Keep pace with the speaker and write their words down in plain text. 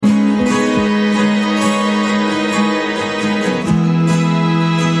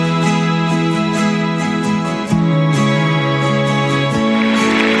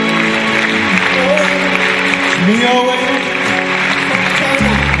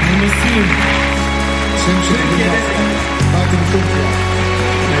My name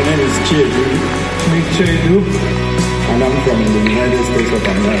is Chiedu, and I'm from the United States of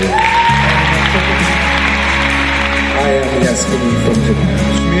America. I am Yasuni from Japan.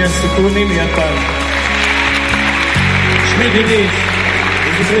 שמי יסוקוני מיפן. שמי דידיש.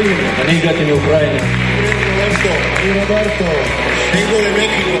 אני הגעתי מאוקראינה. אני רוברטו.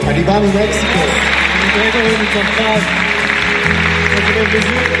 אני בא ממקסיקו. אני מצרפת.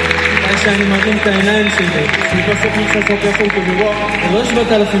 שאני מרים את העיניים שלי. אני בסוף נכנס לפרסום כדורוע. זה לא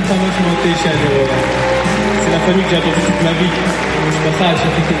 7,500 איש שאני רואה. זה לפעמים כשאת רוצה להביא משפחה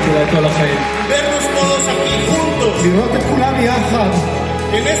שחיכית אולי כל החיים. לראות את כולם יחד.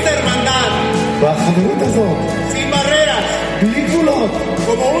 בחברות הזאת. בלי גבולות.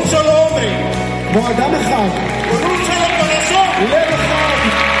 כמו אדם אחד. לב אחד.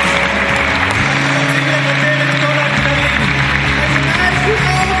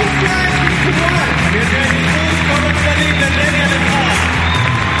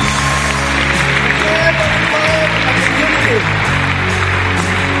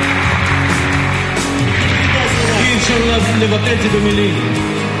 אי אפשר לבטא את זה במילים.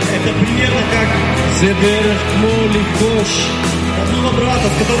 זה בערך כמו לפגוש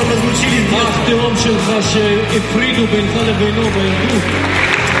אח תאום שלך שהפרידו בינך לבינו בילדות.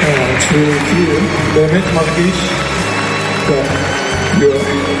 באמת מרגיש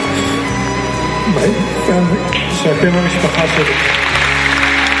שאתם המשפחה שלי.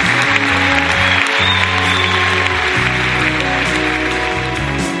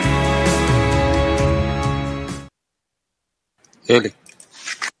 אלי.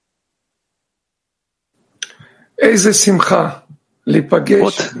 איזה שמחה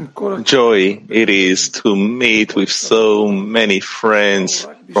להיפגש עם כל Joy it is to meet with so many friends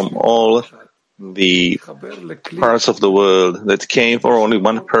from all the parts of the world that came for only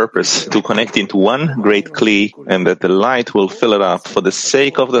one purpose, to connect into one great Kli, and that the light will fill it up for the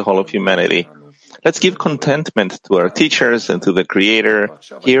sake of the whole of humanity. Let's give contentment to our teachers and to the Creator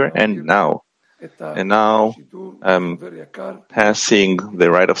here and now. And now I'm passing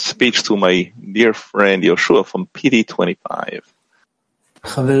the right of speech to my dear friend Yoshua from PD25.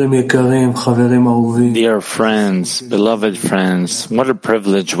 Dear friends, beloved friends, what a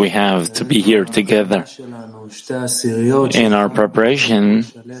privilege we have to be here together. In our preparation,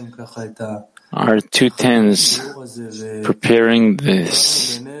 our 2/10 preparing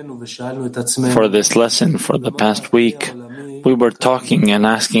for this lesson for the past week, we were talking and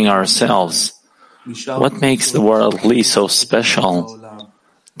asking ourselves, what makes the world Kli so special,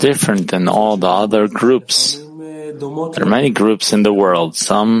 different than all the other groups? There are many groups in the world.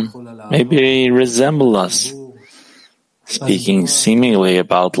 Some maybe resemble us, speaking seemingly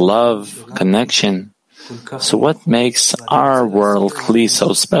about love, connection. So what makes our world Kli so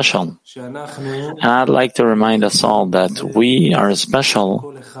special? And I'd like to remind us all that we are special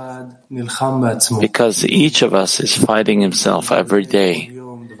because each of us is fighting himself every day.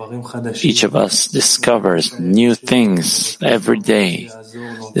 Each of us discovers new things every day,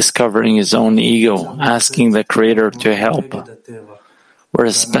 discovering his own ego, asking the Creator to help.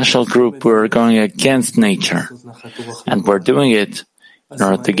 We're a special group. We're going against nature, and we're doing it in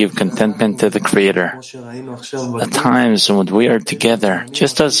order to give contentment to the Creator. The times when we are together,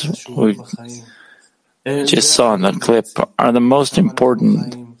 just as we just saw in the clip, are the most important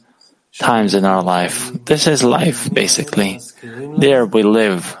times in our life. This is life, basically. There we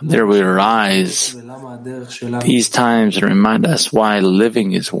live, there we rise. These times remind us why living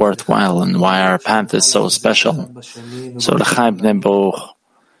is worthwhile and why our path is so special. So L'chaim Bnei Baruch,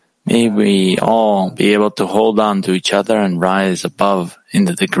 may we all be able to hold on to each other and rise above in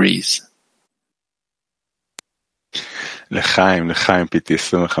the degrees. L'chaim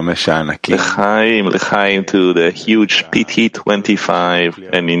to the huge PT25,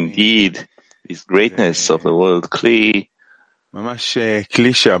 and indeed, this greatness of the world Kli, it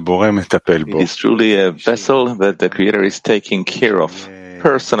is truly a vessel that the Creator is taking care of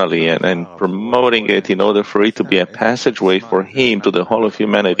personally and promoting it in order for it to be a passageway for Him to the whole of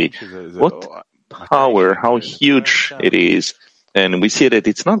humanity. What power, how huge it is. And we see that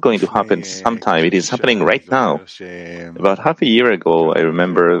it's not going to happen sometime. It is happening right now. About half a year ago, I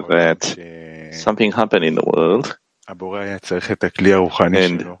remember that something happened in the world, and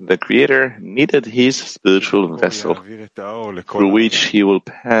the Creator needed His spiritual vessel through which He will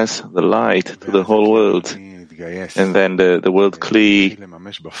pass the light to the whole world. And then the world Kli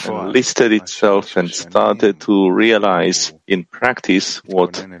enlisted itself and started to realize in practice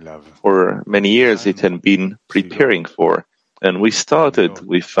what for many years it had been preparing for. And we started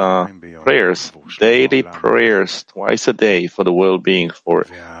with prayers, daily prayers, twice a day for the well-being, for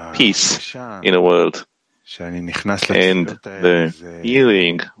peace in the world. And the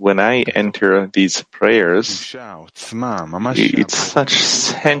feeling when I enter these prayers, it's such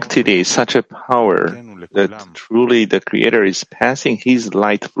sanctity, such a power that truly the Creator is passing His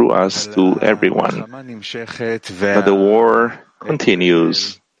light through us to everyone. But the war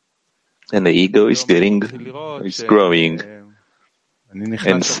continues, and the ego is growing.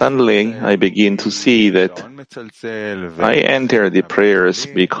 And suddenly I begin to see that I enter the prayers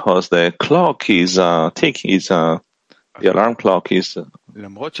because the clock is ticking, the alarm clock is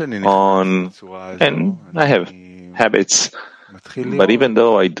on, and I have habits. But even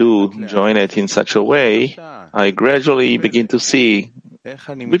though I do join it in such a way, I gradually begin to see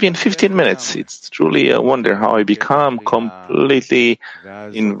within 15 minutes, it's truly a wonder how I become completely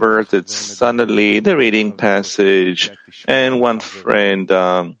inverted. Suddenly, the reading passage, and one friend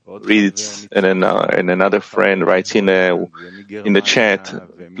reads, and another friend writes in the chat,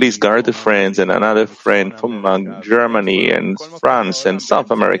 please guard the friends, and another friend from Germany and France and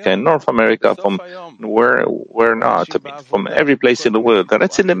South America and North America, from where not, from every place in the world. And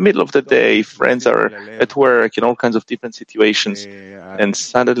that's in the middle of the day. Friends are at work in all kinds of different situations. And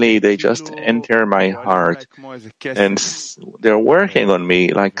suddenly they just enter my heart, and they're working on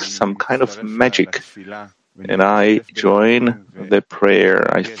me like some kind of magic. And I join the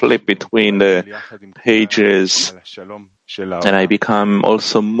prayer. I flip between the pages, and I become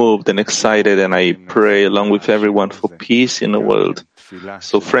also moved and excited, and I pray along with everyone for peace in the world.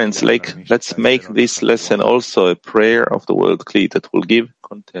 So friends, let's make this lesson also a prayer of the world Kli that will give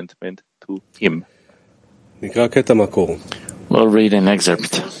contentment to him. We'll read an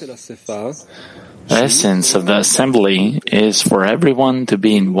excerpt. The essence of the assembly is for everyone to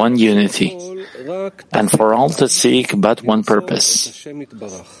be in one unity, and for all to seek but one purpose,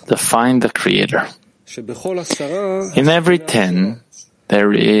 to find the Creator. In every 10,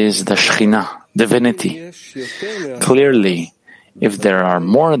 there is the Shekhinah, divinity. Clearly, if there are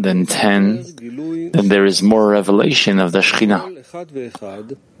more than 10, then there is more revelation of the Shekhinah.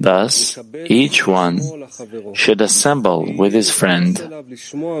 Thus, each one should assemble with his friend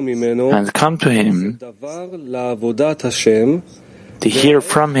and come to him to hear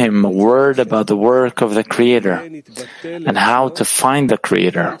from him a word about the work of the Creator and how to find the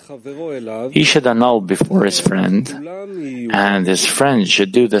Creator. He should annul before his friend, and his friend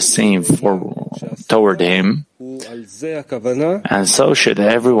should do the same toward him, and so should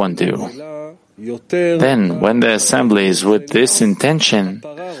everyone do. Then, when the assembly is with this intention,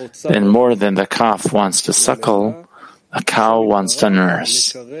 then more than the calf wants to suckle, a cow wants to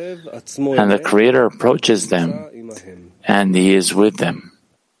nurse, and the Creator approaches them, and He is with them.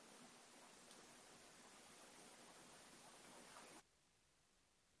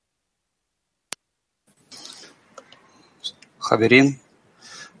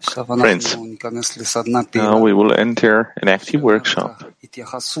 Friends, now we will enter an active workshop.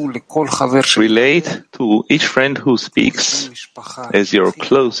 Relate to each friend who speaks as your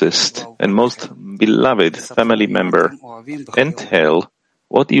closest and most beloved family member, and tell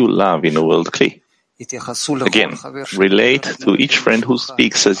what you love in the world Kli. Again, relate to each friend who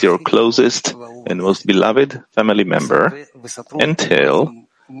speaks as your closest and most beloved family member, and tell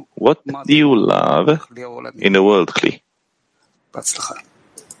what do you love in the world Kli.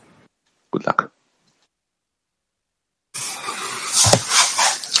 Good luck.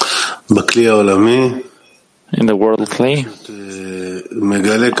 In the world Kli,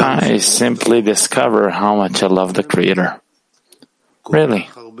 I simply discover how much I love the Creator. Really.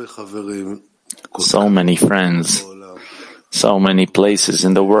 So many friends, so many places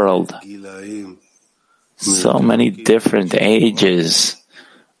in the world, so many different ages,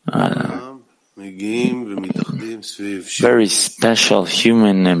 very special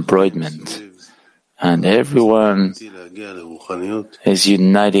human embroiderment, and everyone is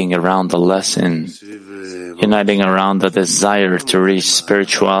uniting around the lesson, uniting around the desire to reach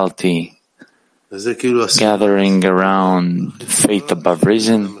spirituality, gathering around faith above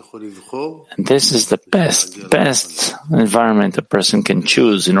reason. And this is the best environment a person can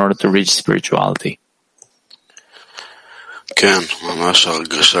choose in order to reach spirituality.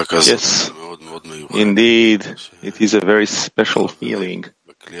 Yes, indeed, it is a very special feeling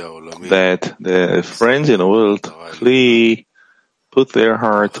that the friends in the world Kli put their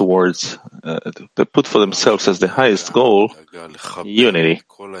heart towards, they put for themselves as the highest goal, unity.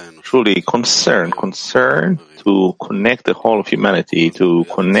 Truly concern to connect the whole of humanity, to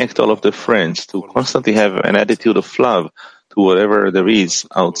connect all of the friends, to constantly have an attitude of love to whatever there is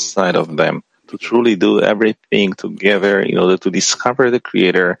outside of them, to truly do everything together in order to discover the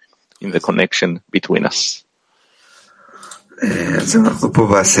Creator in the connection between us. אז אנחנו פה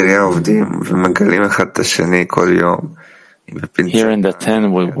בעשירייה עובדים ומגלים אחד את השני כל יום. Here in the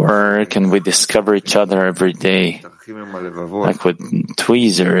 10 we work and we discover each other every day, like with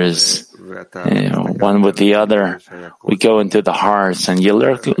tweezers, one with the other. We go into the hearts and you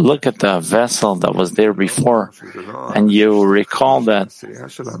look at the vessel that was there before and you recall that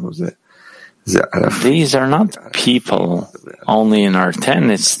these are not people only in our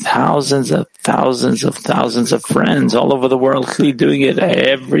 10, it's thousands of friends all over the world doing it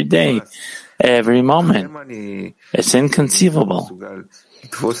every day, every moment. It's inconceivable.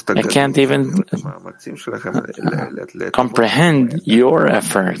 I can't even comprehend your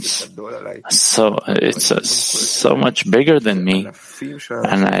efforts. So it's so much bigger than me.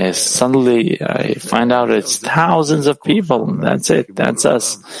 And I find out it's thousands of people. That's it. That's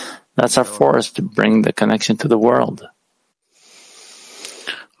us. That's our force to bring the connection to the world.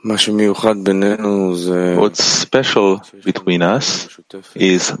 What's special between us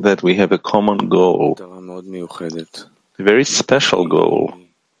is that we have a common goal, a very special goal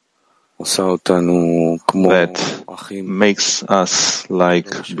that makes us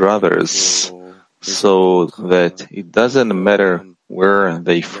like brothers, so that it doesn't matter where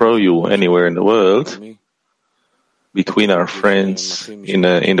they throw you anywhere in the world. Between our friends in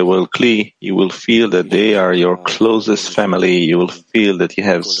the world Kli, you will feel that they are your closest family. You will feel that you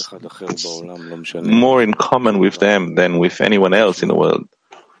have more in common with them than with anyone else in the world.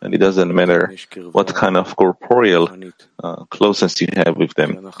 And it doesn't matter what kind of corporeal closeness you have with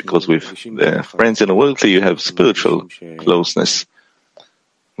them, because with the friends in the world Kli, you have spiritual closeness.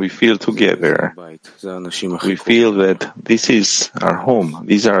 We feel together. We feel that this is our home.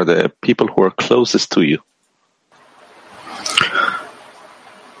 These are the people who are closest to you.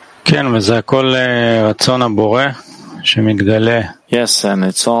 Yes, and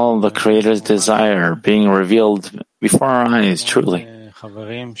it's all the Creator's desire being revealed before our eyes, truly.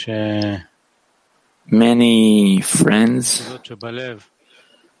 Many friends,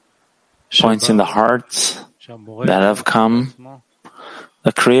 points in the hearts that have come,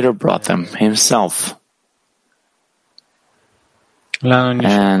 the Creator brought them Himself.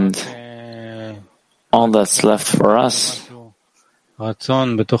 And all that's left for us is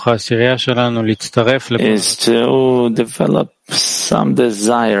to develop some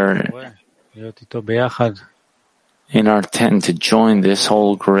desire in our 10 to join this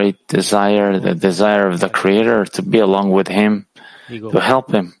whole great desire, the desire of the Creator, to be along with Him, to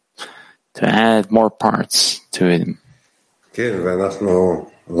help Him, to add more parts to Him.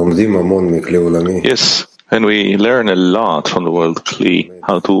 Yes, and we learn a lot from the world Kli,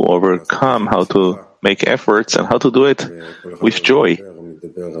 how to overcome, how to make efforts, and how to do it with joy.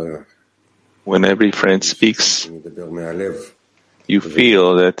 When every friend speaks, you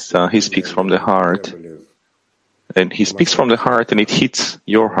feel that he speaks from the heart, and he speaks from the heart and it hits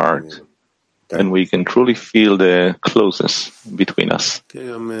your heart, and we can truly feel the closeness between us.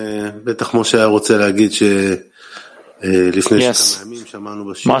 Yes,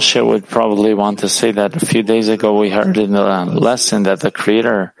 Moshe would probably want to say that a few days ago we heard in the lesson that the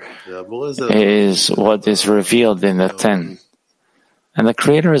Creator is what is revealed in the 10. And the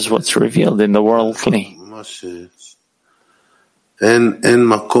Creator is what's revealed in the world Kli. It's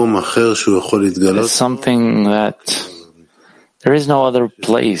something that there is no other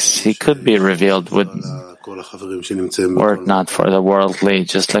place He could be revealed with, were it not for the world Kli,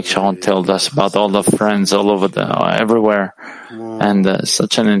 just like Sharon told us about all the friends all over everywhere, and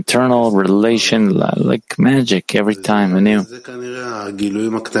such an internal relation like magic every time anew. So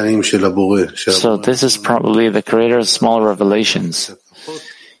this is probably the Creator's small revelations.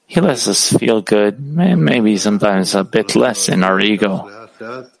 He lets us feel good, maybe sometimes a bit less in our ego.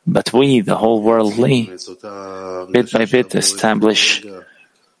 But we, the whole world Kli, bit by bit establish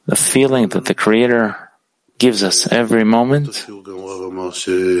the feeling that the Creator gives us every moment.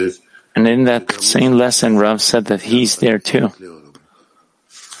 And in that same lesson, Rav said that He's there too,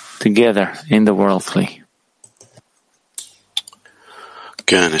 together in the world Kli.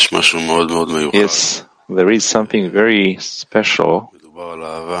 Yes, there is something very special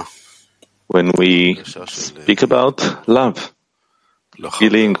when we speak about love,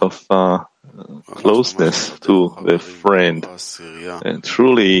 feeling of closeness to the friend, and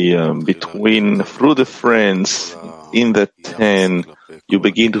truly through the friends in the 10, you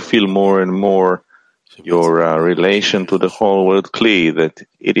begin to feel more and more your relation to the whole world Kli, that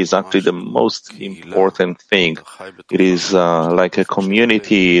it is actually the most important thing. It is like a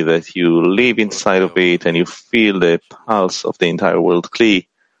community that you live inside of it and you feel the pulse of the entire world Kli.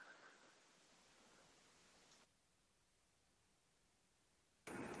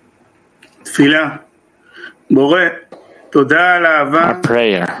 תפילה, בורא, our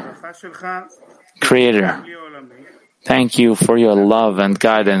prayer. Creator, thank you for your love and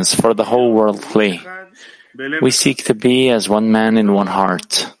guidance for the whole world Kli. We seek to be as one man in one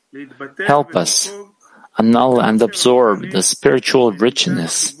heart. Help us annul and absorb the spiritual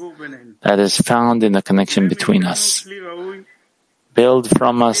richness that is found in the connection between us. Build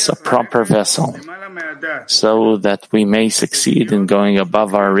from us a proper vessel so that we may succeed in going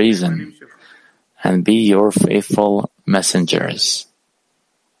above our reason and be your faithful messengers.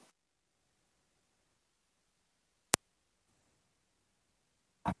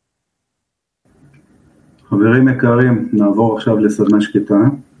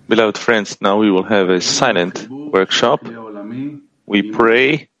 Beloved friends, now we will have a silent workshop. We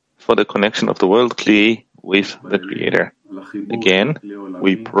pray for the connection of the world Kli with the Creator. Again,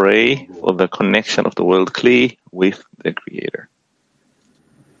 we pray for the connection of the world Kli with the Creator.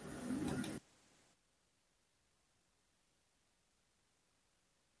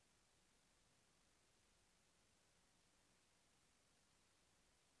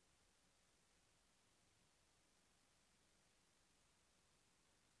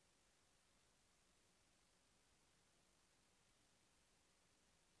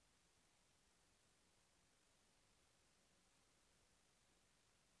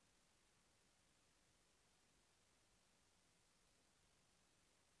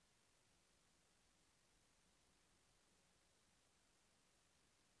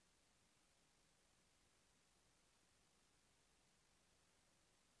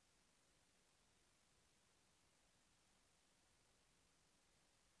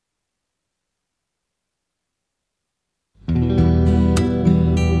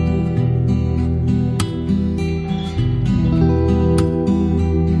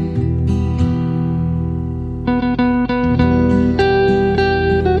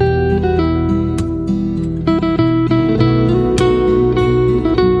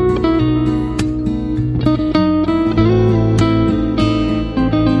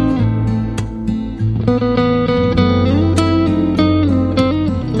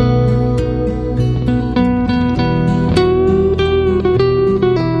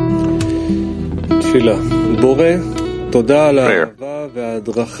 Prayer.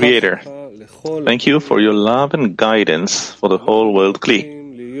 Creator, thank you for your love and guidance for the whole world Kli.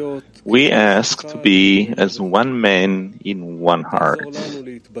 We ask to be as one man in one heart.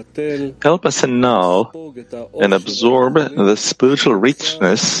 Help us annul and absorb the spiritual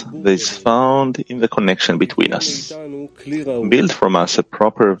richness that is found in the connection between us. Build from us a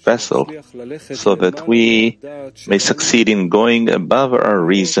proper vessel so that we may succeed in going above our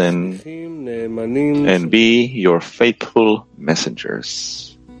reason and be your faithful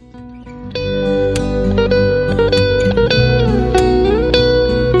messengers.